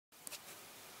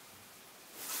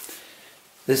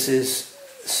This is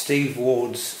Steve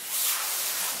Ward's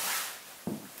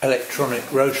Electronic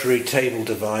Rotary Table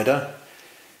Divider,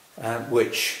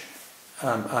 which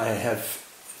I have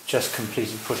just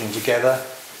completed putting together,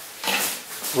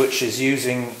 which is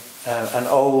using an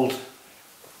old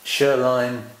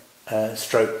Sherline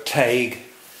stroke Tague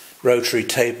rotary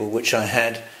table which I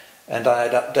had, and I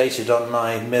had updated on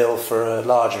my mill for a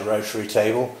larger rotary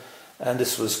table, and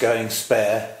this was going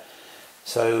spare,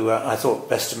 so I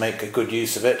thought best to make a good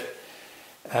use of it.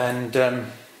 And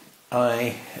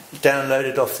I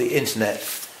downloaded off the internet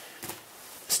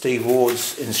Steve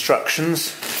Ward's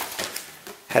instructions,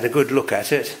 had a good look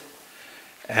at it,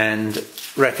 and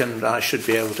reckoned I should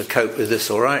be able to cope with this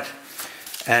alright,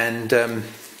 and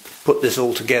put this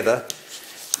all together.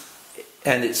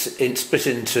 And it's split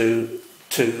into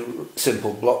two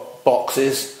simple block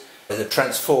boxes, the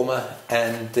transformer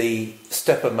and the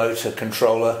stepper motor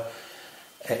controller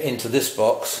into this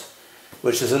box,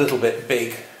 which is a little bit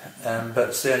big, but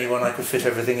it's the only one I could fit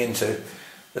everything into,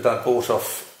 that I bought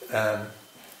off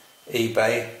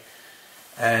eBay.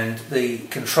 And the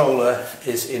controller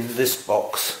is in this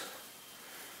box,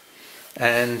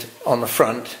 and on the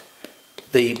front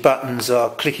the buttons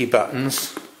are clicky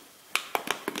buttons,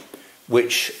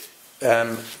 which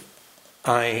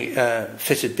I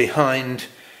fitted behind,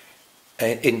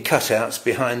 in cutouts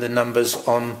behind the numbers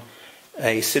on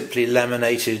a simply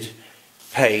laminated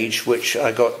page which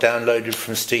I got downloaded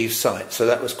from Steve's site, so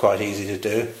that was quite easy to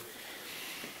do.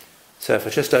 So if I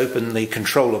just open the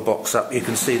controller box up, you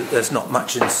can see that there's not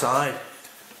much inside.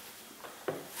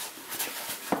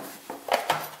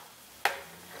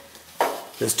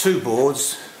 There's two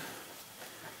boards.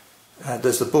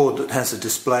 There's the board that has a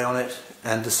display on it,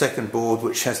 and the second board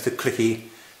which has the clicky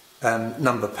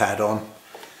number pad on.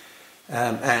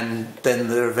 And then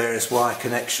there are various wire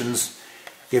connections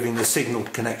giving the signal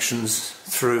connections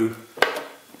through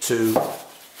to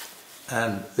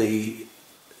the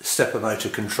stepper motor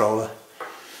controller.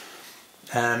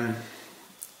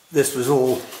 This was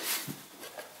all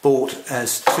bought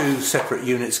as two separate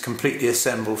units completely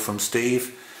assembled from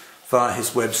Steve via his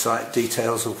website,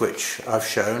 details of which I've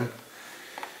shown.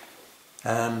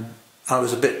 I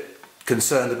was a bit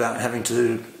concerned about having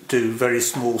to do very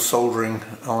small soldering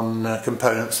on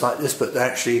components like this, but there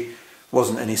actually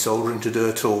wasn't any soldering to do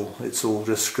at all. It's all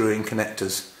just screwing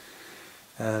connectors,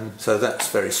 so that's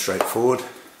very straightforward.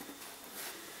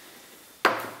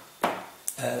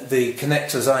 The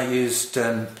connectors I used,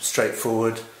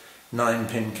 straightforward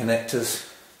 9-pin connectors,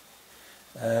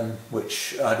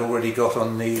 which I'd already got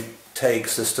on the Tague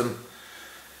system,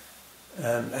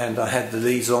 and I had the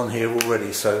leads on here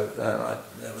already, so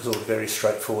that was all very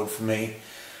straightforward for me.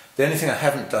 The only thing I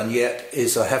haven't done yet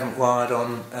is I haven't wired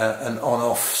on an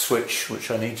on-off switch, which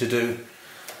I need to do,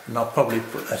 and I'll probably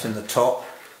put that in the top.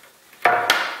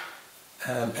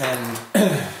 And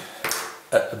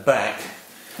at the back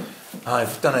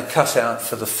I've done a cutout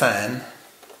for the fan,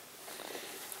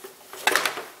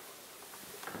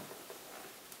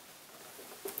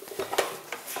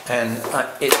 and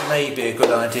it may be a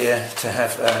good idea to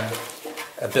have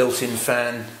a built-in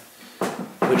fan,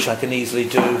 which I can easily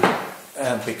do,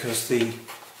 because the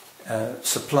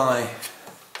supply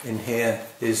in here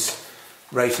is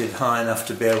rated high enough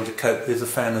to be able to cope with the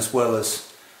fan as well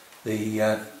as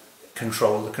the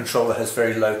control. The controller has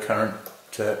very low current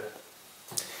to it.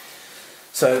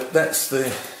 So that's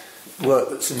the work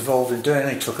that's involved in doing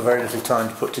it. It took a very little time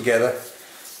to put together,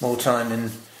 more time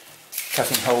in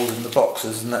cutting holes in the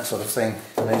boxes and that sort of thing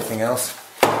than anything else.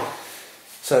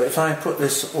 So if I put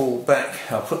this all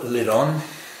back, I'll put the lid on,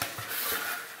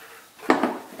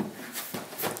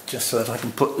 just so that I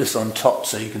can put this on top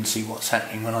so you can see what's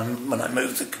happening when I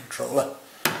move the controller.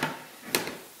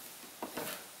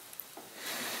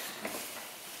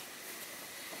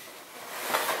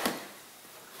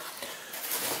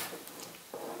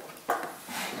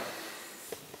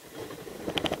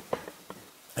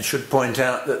 I should point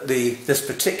out that this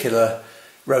particular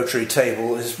rotary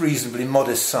table is reasonably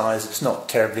modest size. It's not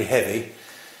terribly heavy,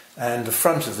 and the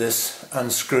front of this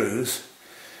unscrews,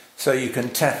 so you can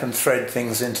tap and thread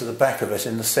things into the back of it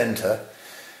in the centre.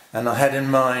 And I had in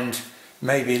mind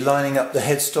maybe lining up the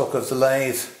headstock of the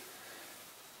lathe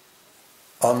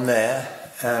on there,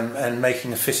 and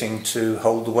making a fitting to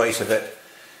hold the weight of it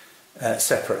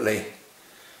separately.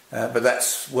 But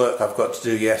that's work I've got to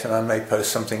do yet, and I may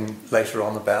post something later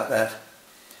on about that.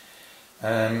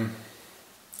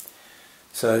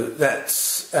 So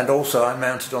that's, and also I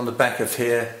mounted on the back of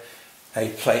here a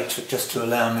plate just to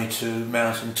allow me to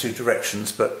mount in two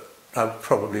directions, but I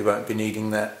probably won't be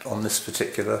needing that on this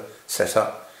particular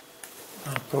setup.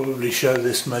 I'll probably show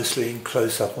this mostly in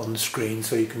close-up on the screen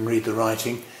so you can read the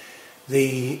writing.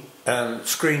 The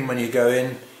screen when you go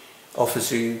in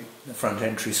offers you, the front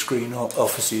entry screen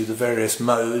offers you the various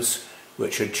modes,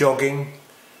 which are jogging,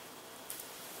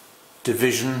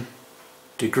 division,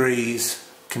 degrees,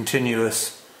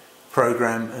 continuous,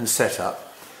 program and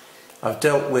setup. I've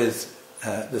dealt with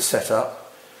the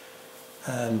setup,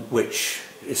 which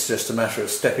is just a matter of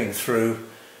stepping through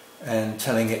and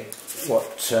telling it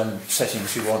what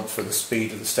settings you want for the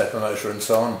speed of the stepper motor and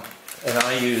so on. And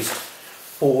I used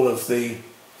all of the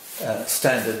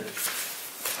standard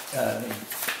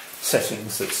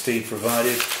settings that Steve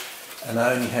provided, and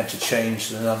I only had to change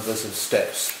the numbers of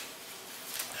steps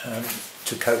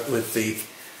to cope with the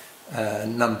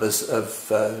numbers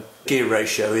of gear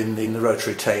ratio in the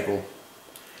rotary table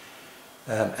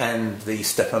and the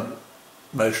stepper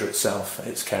motor itself,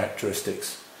 its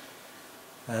characteristics.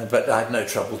 But I had no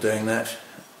trouble doing that.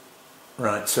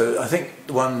 Right, so I think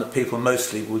the one that people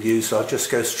mostly will use, so I'll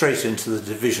just go straight into the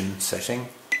division setting.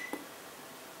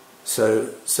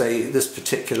 So say this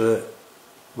particular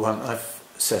one I've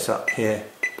set up here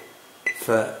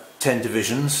for 10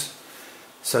 divisions,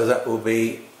 so that will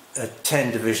be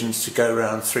 10 divisions to go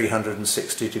around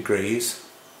 360 degrees.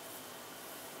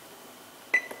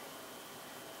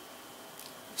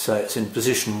 So it's in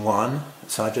position 1,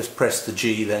 so I just press the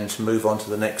G then to move on to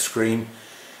the next screen,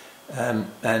 and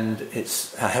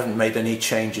I haven't made any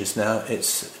changes now.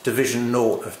 It's division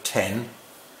 0 of 10,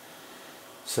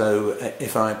 so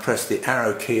if I press the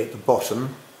arrow key at the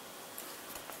bottom,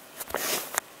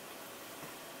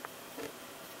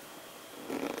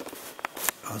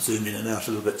 I'll zoom in and out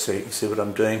a little bit so you can see what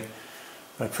I'm doing.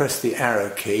 If I press the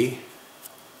arrow key,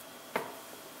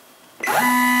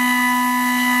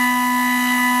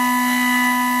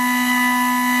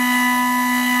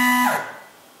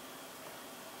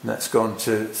 and that's gone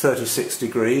to 36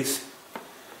 degrees.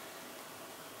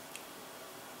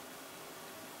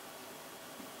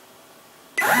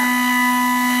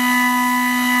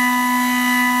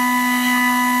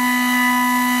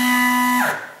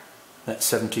 That's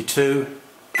 72.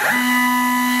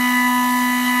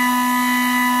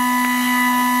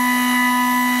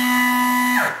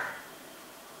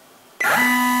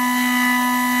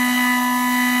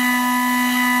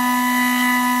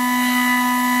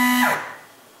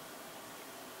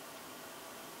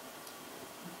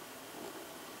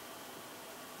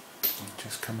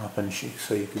 Just come up and shoot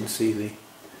so you can see the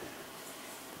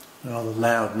rather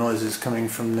loud noises coming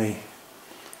from the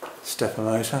stepper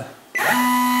motor.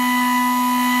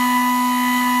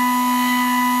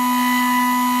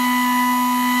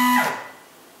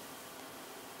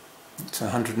 It's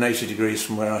 180 degrees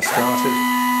from where I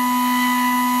started.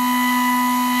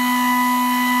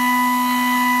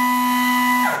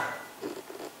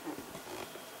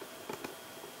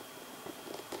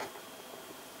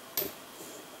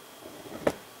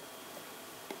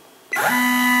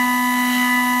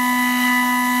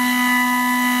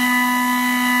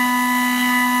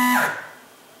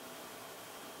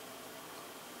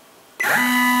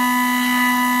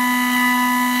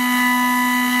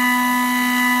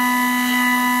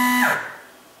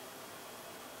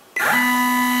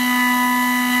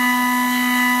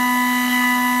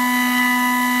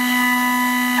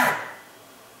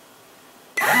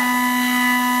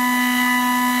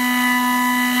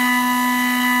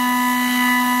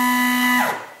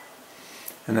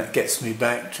 And that gets me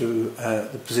back to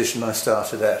the position I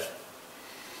started at.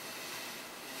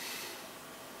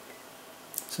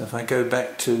 So if I go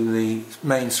back to the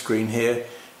main screen here,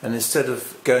 and instead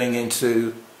of going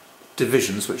into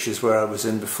divisions, which is where I was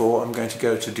in before, I'm going to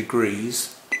go to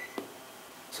degrees.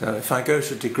 So if I go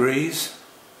to degrees,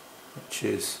 which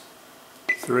is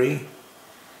 3,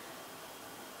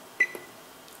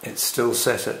 it's still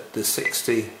set at the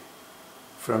 60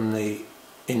 from the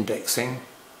indexing.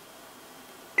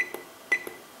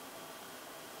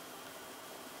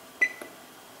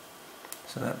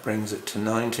 So that brings it to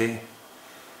 90.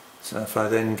 So if I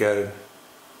then go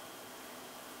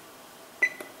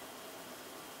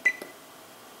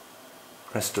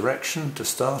press direction to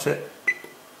start it,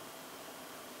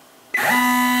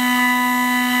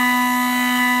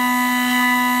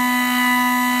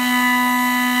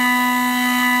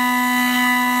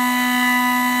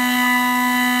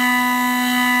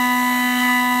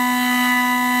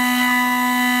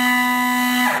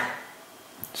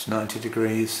 it's 90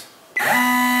 degrees.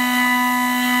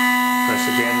 Press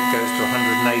again, it goes to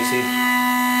 180.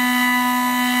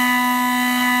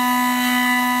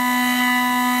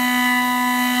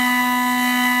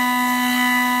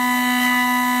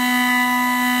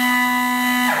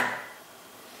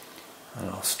 And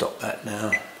I'll stop that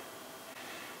now.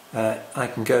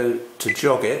 can go to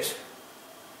jog it,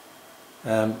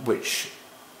 which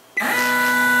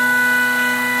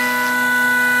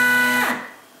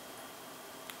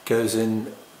goes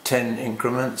in 10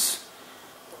 increments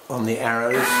on the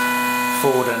arrows,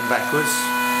 forward and backwards.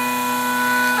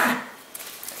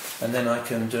 And then I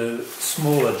can do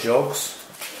smaller jogs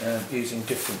using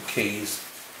different keys.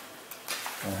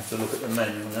 I have to look at the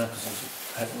manual now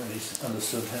because I haven't really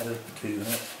understood how to do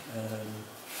that.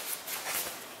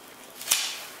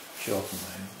 Jog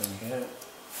mode, there we go.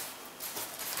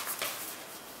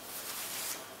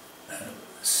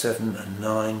 7 and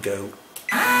 9 go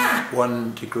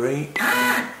 1 degree.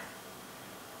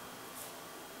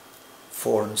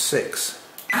 4 and 6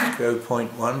 go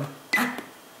 0.1.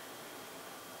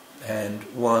 And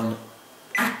 1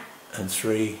 and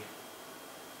 3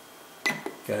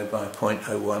 go by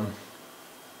 0.01.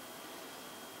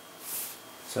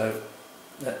 So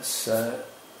that's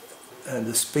and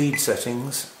the speed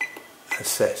settings are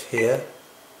set here.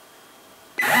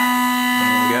 There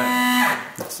we go.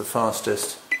 That's the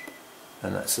fastest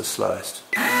and that's the slowest.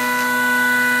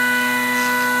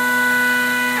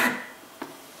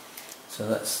 So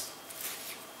that's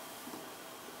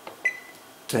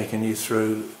taken you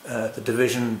through the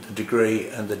division, the degree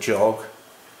and the jog.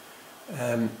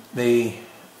 The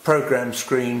program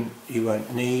screen you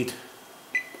won't need,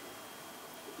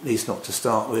 at least not to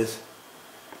start with.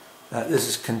 This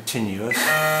is continuous.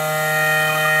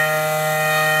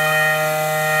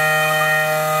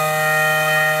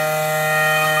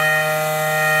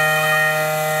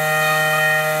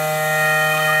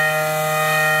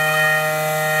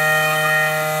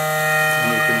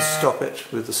 And you can stop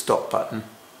it with the stop button.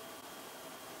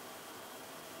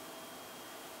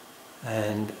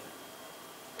 And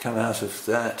come out of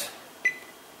that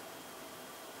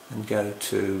and go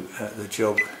to the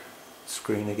jog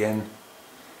screen again.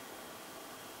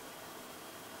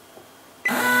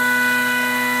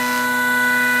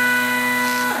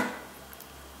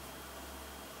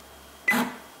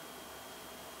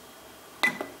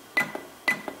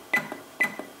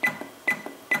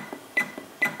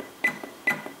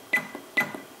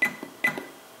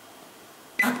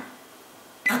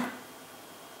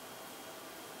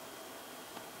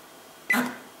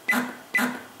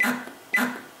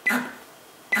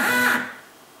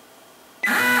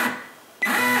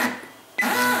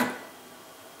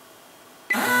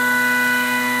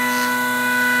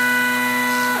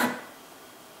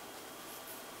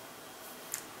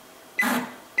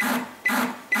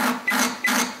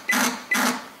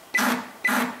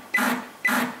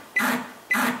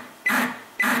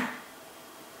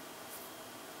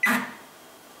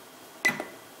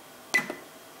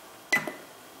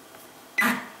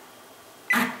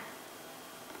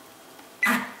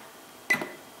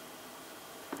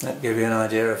 That gives you an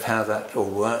idea of how that all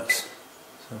works.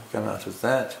 So I've come out of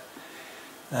that.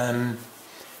 And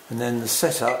then the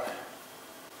setup,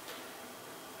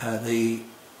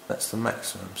 that's the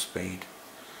maximum speed.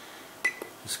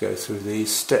 Just go through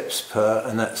these steps per,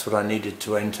 and that's what I needed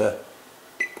to enter.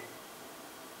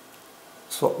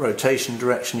 Swap rotation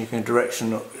direction, you can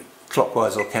direction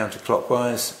clockwise or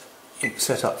counterclockwise. You can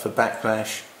set up for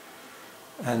backlash,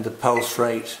 and the pulse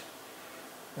rate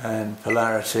and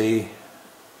polarity,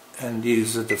 and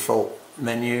use the default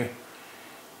menu,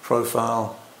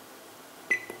 profile,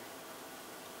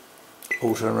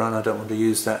 auto run, I don't want to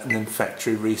use that, and then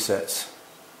factory resets.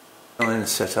 Line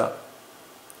setup.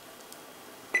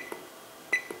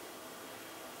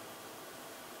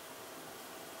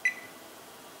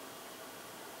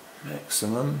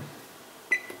 Maximum.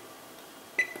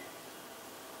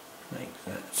 Make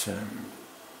that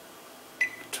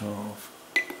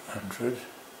 1200.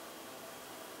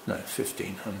 No,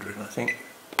 1500 I think.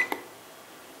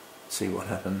 See what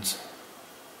happens.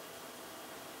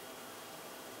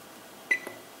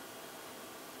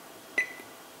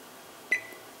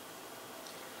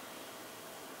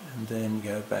 And then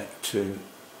go back to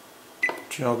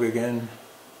jog again.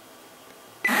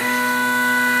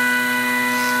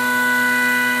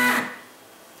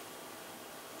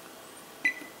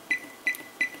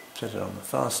 Set it on the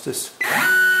fastest.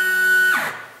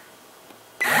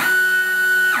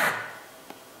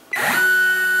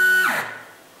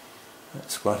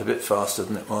 That's quite a bit faster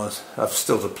than it was. I've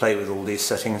still to play with all these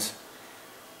settings.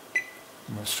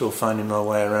 I'm still finding my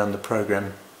way around the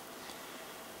program.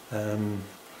 And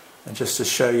just to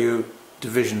show you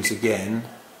divisions again,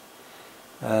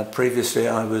 previously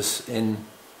I was in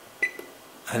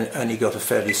and only got a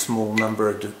fairly small number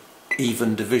of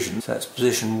even divisions. That's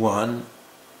position 1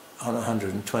 on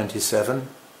 127.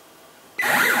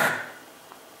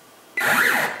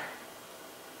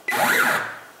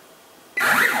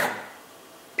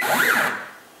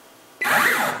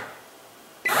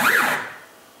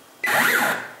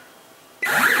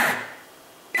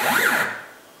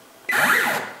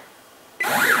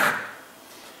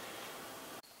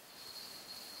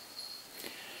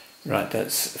 Right,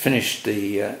 that's finished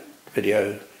the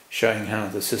video showing how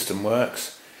the system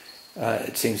works.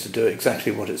 It seems to do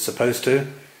exactly what it's supposed to,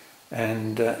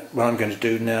 and what I'm going to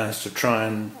do now is to try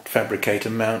and fabricate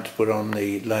a mount to put on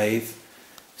the lathe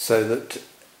so that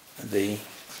the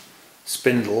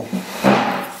spindle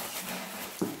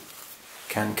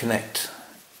can connect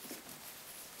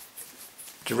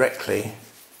directly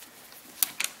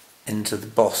into the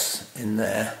boss in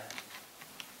there,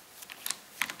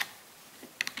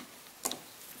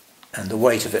 and the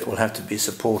weight of it will have to be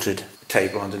supported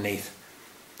table underneath.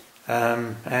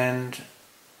 And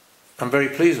I'm very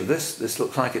pleased with this. This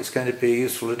looks like it's going to be a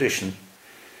useful addition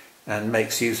and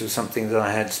makes use of something that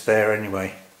I had spare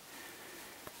anyway.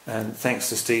 And thanks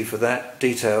to Steve for that.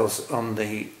 Details on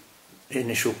the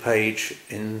initial page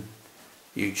in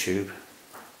YouTube.